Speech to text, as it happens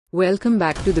Welcome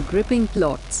back to the gripping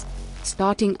plots.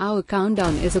 Starting our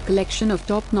countdown is a collection of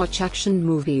top-notch action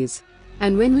movies.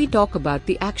 And when we talk about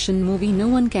the action movie, no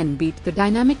one can beat the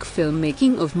dynamic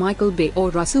filmmaking of Michael Bay or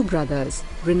Russo brothers,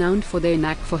 renowned for their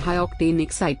knack for high-octane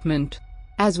excitement.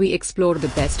 As we explore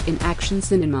the best in action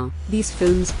cinema, these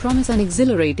films promise an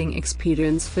exhilarating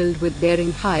experience filled with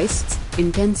daring heists,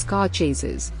 intense car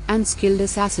chases, and skilled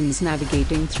assassins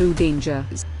navigating through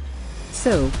dangers.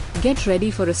 So, get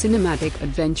ready for a cinematic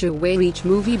adventure where each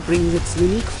movie brings its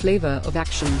unique flavor of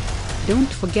action. Don't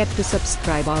forget to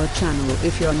subscribe our channel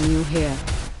if you're new here.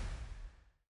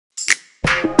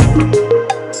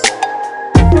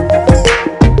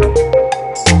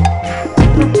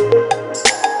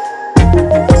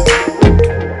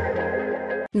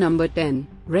 Number 10.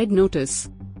 Red Notice.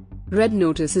 Red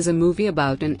Notice is a movie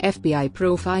about an FBI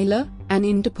profiler, an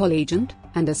Interpol agent,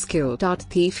 and a skilled art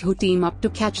thief who team up to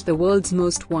catch the world's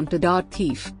most wanted art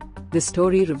thief. The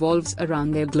story revolves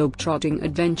around their globe-trotting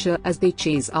adventure as they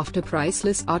chase after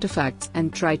priceless artifacts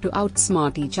and try to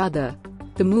outsmart each other.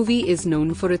 The movie is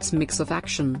known for its mix of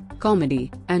action, comedy,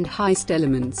 and heist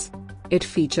elements. It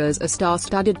features a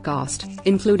star-studded cast,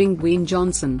 including Dwayne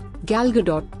Johnson, Gal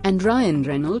Gadot, and Ryan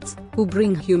Reynolds, who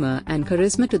bring humor and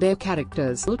charisma to their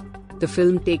characters. The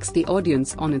film takes the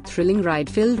audience on a thrilling ride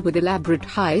filled with elaborate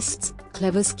heists,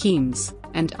 clever schemes,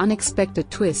 and unexpected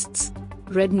twists.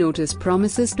 Red Notice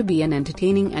promises to be an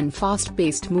entertaining and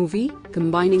fast-paced movie,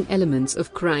 combining elements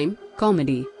of crime,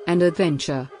 comedy, and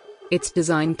adventure. It's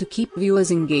designed to keep viewers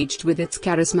engaged with its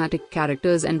charismatic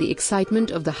characters and the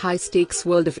excitement of the high-stakes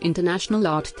world of international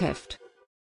art theft.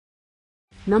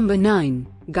 Number 9.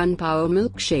 Gunpowder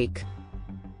Milkshake.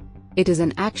 It is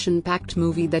an action-packed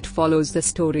movie that follows the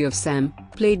story of Sam,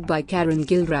 played by Karen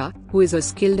Gilra, who is a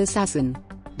skilled assassin.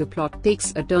 The plot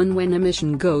takes a turn when a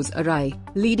mission goes awry,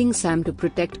 leading Sam to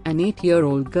protect an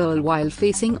 8-year-old girl while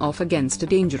facing off against a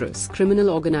dangerous criminal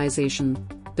organization.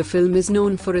 The film is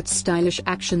known for its stylish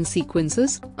action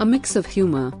sequences, a mix of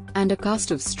humor, and a cast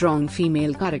of strong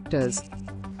female characters.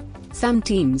 Sam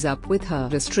teams up with her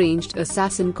estranged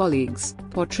assassin colleagues,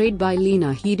 portrayed by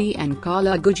Lena Headey and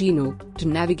Carla Gugino, to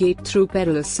navigate through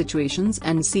perilous situations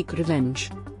and seek revenge.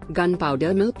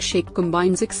 Gunpowder Milkshake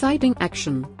combines exciting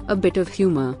action, a bit of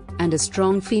humor, and a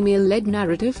strong female-led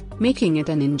narrative, making it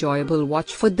an enjoyable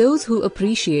watch for those who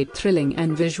appreciate thrilling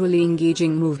and visually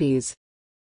engaging movies.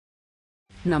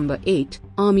 Number 8.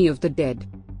 Army of the Dead.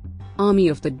 Army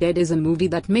of the Dead is a movie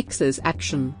that mixes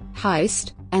action,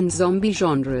 heist, and zombie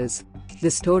genres.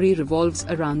 The story revolves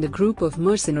around a group of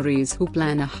mercenaries who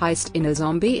plan a heist in a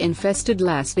zombie-infested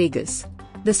Las Vegas.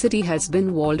 The city has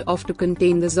been walled off to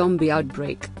contain the zombie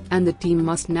outbreak, and the team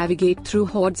must navigate through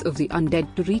hordes of the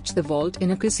undead to reach the vault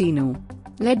in a casino.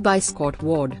 Led by Scott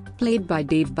Ward, played by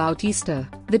Dave Bautista,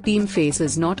 the team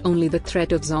faces not only the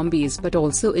threat of zombies but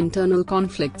also internal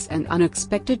conflicts and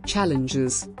unexpected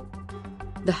challenges.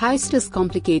 The heist is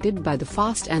complicated by the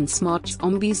fast and smart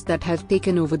zombies that have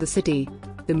taken over the city.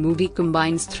 The movie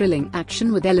combines thrilling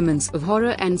action with elements of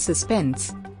horror and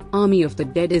suspense. Army of the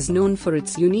Dead is known for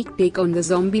its unique take on the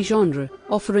zombie genre,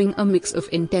 offering a mix of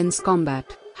intense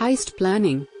combat, heist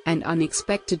planning, and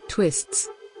unexpected twists.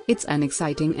 It's an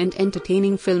exciting and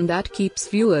entertaining film that keeps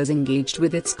viewers engaged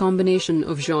with its combination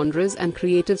of genres and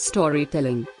creative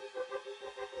storytelling.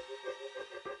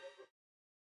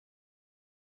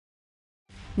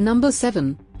 Number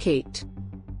 7. Kate.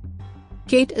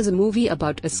 Kate is a movie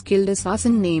about a skilled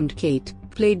assassin named Kate,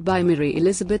 played by Mary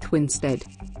Elizabeth Winstead.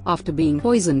 After being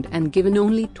poisoned and given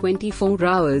only 24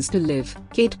 hours to live,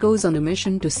 Kate goes on a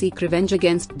mission to seek revenge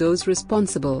against those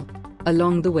responsible.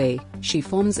 Along the way, she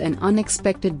forms an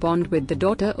unexpected bond with the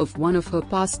daughter of one of her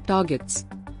past targets.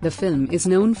 The film is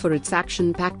known for its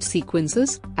action-packed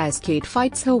sequences, as Kate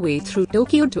fights her way through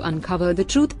Tokyo to uncover the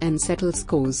truth and settle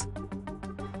scores.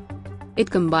 It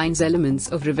combines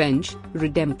elements of revenge,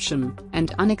 redemption,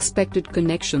 and unexpected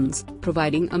connections,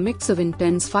 providing a mix of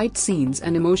intense fight scenes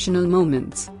and emotional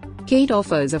moments. Kate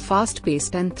offers a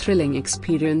fast-paced and thrilling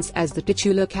experience as the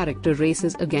titular character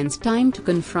races against time to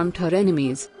confront her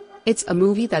enemies. It's a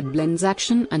movie that blends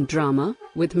action and drama,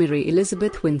 with Mary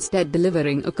Elizabeth Winstead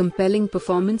delivering a compelling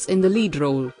performance in the lead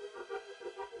role.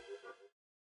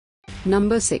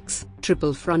 Number 6.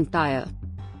 Triple Frontier.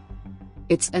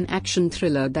 It's an action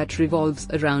thriller that revolves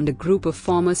around a group of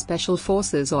former Special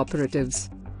Forces operatives.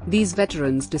 These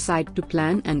veterans decide to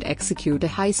plan and execute a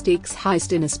high-stakes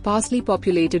heist in a sparsely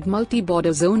populated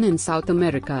multi-border zone in South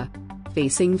America.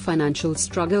 Facing financial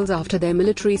struggles after their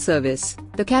military service,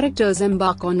 the characters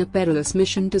embark on a perilous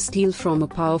mission to steal from a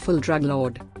powerful drug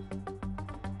lord.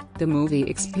 The movie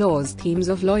explores themes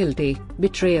of loyalty,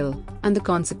 betrayal, and the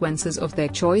consequences of their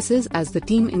choices as the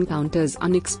team encounters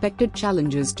unexpected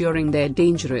challenges during their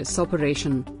dangerous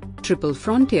operation. Triple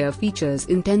Frontier features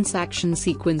intense action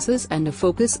sequences and a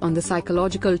focus on the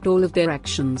psychological toll of their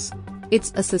actions. It's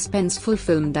a suspenseful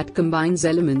film that combines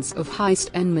elements of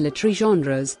heist and military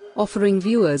genres, offering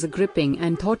viewers a gripping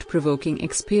and thought-provoking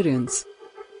experience.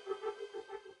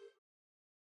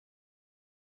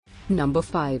 Number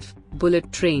 5.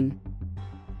 Bullet Train.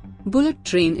 Bullet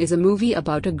Train is a movie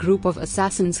about a group of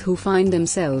assassins who find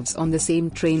themselves on the same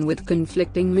train with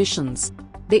conflicting missions.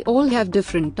 They all have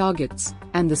different targets,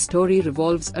 and the story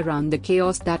revolves around the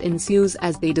chaos that ensues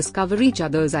as they discover each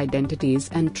other's identities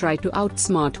and try to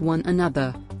outsmart one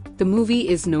another. The movie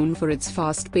is known for its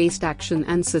fast-paced action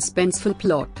and suspenseful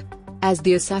plot. As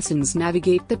the assassins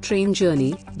navigate the train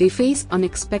journey, they face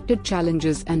unexpected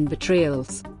challenges and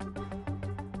betrayals.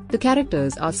 The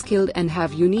characters are skilled and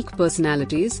have unique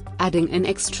personalities, adding an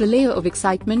extra layer of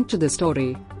excitement to the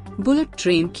story. Bullet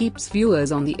Train keeps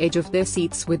viewers on the edge of their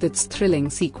seats with its thrilling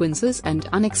sequences and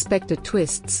unexpected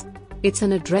twists. It's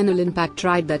an adrenaline-packed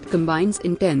ride that combines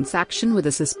intense action with a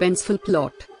suspenseful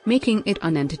plot, making it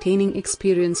an entertaining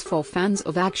experience for fans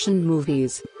of action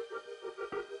movies.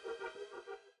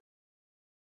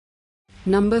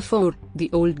 Number 4. The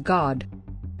Old Guard.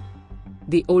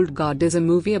 The Old Guard is a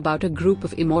movie about a group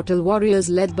of immortal warriors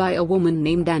led by a woman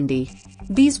named Andy.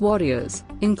 These warriors,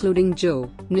 including Joe,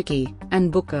 Nikki,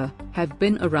 and Booker, have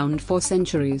been around for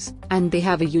centuries, and they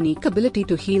have a unique ability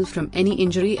to heal from any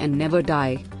injury and never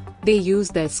die. They use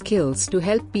their skills to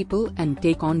help people and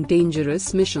take on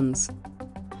dangerous missions.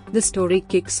 The story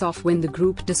kicks off when the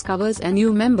group discovers a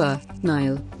new member,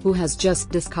 Niall, who has just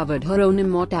discovered her own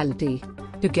immortality.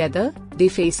 Together, they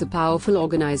face a powerful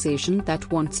organization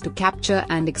that wants to capture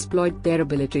and exploit their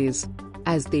abilities.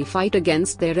 As they fight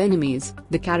against their enemies,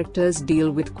 the characters deal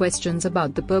with questions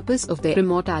about the purpose of their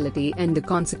immortality and the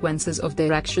consequences of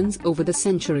their actions over the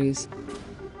centuries.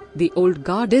 The Old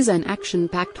Guard is an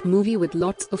action-packed movie with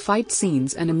lots of fight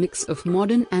scenes and a mix of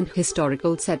modern and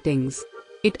historical settings.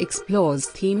 It explores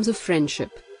themes of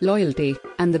friendship, loyalty,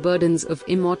 and the burdens of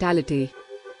immortality.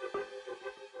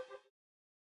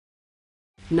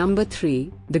 Number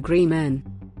 3. The Grey Man.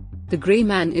 The Grey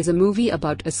Man is a movie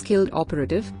about a skilled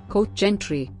operative, Coach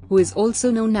Gentry, who is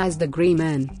also known as the Grey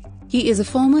Man. He is a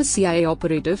former CIA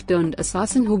operative turned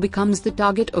assassin who becomes the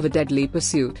target of a deadly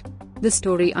pursuit. The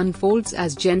story unfolds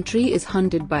as Gentry is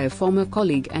hunted by a former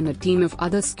colleague and a team of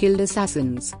other skilled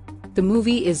assassins. The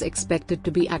movie is expected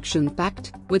to be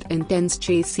action-packed, with intense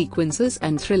chase sequences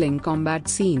and thrilling combat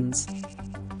scenes.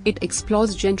 It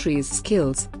explores Gentry's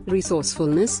skills,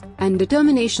 resourcefulness, and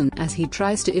determination as he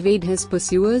tries to evade his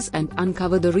pursuers and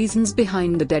uncover the reasons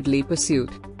behind the deadly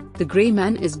pursuit. The Grey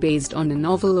Man is based on a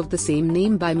novel of the same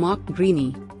name by Mark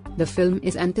Greaney. The film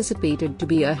is anticipated to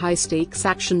be a high-stakes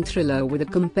action thriller with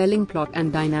a compelling plot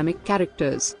and dynamic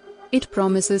characters. It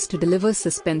promises to deliver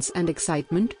suspense and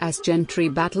excitement as Gentry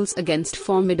battles against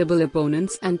formidable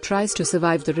opponents and tries to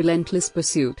survive the relentless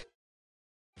pursuit.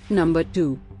 Number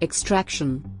 2.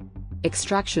 Extraction.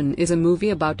 Extraction is a movie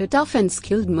about a tough and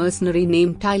skilled mercenary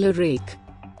named Tyler Rake.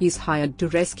 He's hired to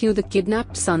rescue the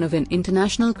kidnapped son of an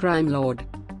international crime lord.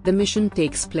 The mission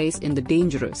takes place in the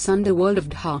dangerous underworld of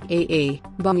Dhaka,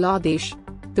 Bangladesh.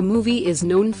 The movie is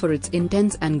known for its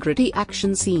intense and gritty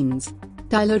action scenes.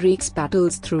 Tyler Rake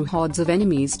battles through hordes of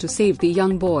enemies to save the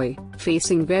young boy,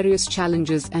 facing various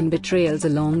challenges and betrayals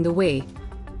along the way.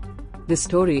 The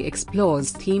story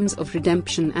explores themes of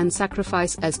redemption and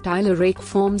sacrifice as Tyler Rake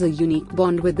forms a unique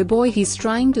bond with the boy he's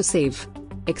trying to save.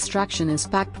 Extraction is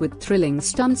packed with thrilling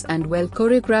stunts and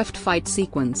well-choreographed fight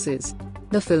sequences.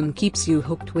 The film keeps you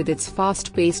hooked with its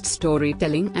fast-paced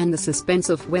storytelling and the suspense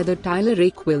of whether Tyler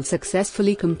Rake will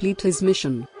successfully complete his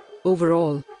mission.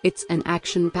 Overall, it's an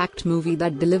action-packed movie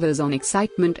that delivers on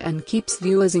excitement and keeps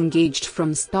viewers engaged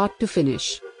from start to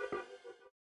finish.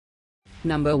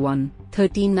 Number 1.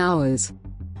 13 Hours.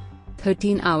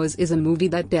 13 Hours is a movie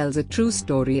that tells a true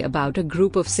story about a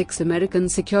group of 6 American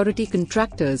security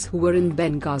contractors who were in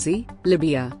Benghazi,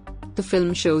 Libya. The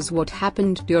film shows what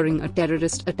happened during a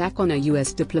terrorist attack on a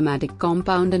US diplomatic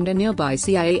compound and a nearby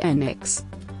CIA annex.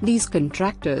 These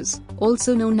contractors,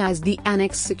 also known as the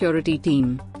Annex Security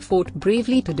Team, fought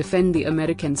bravely to defend the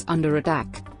Americans under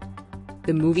attack.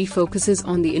 The movie focuses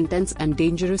on the intense and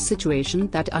dangerous situation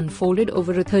that unfolded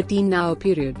over a 13-hour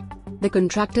period. The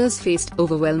contractors faced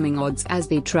overwhelming odds as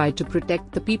they tried to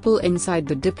protect the people inside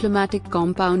the diplomatic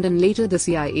compound and later the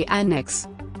CIA annex.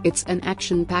 It's an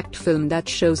action-packed film that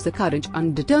shows the courage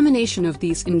and determination of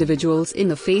these individuals in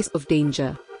the face of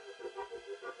danger.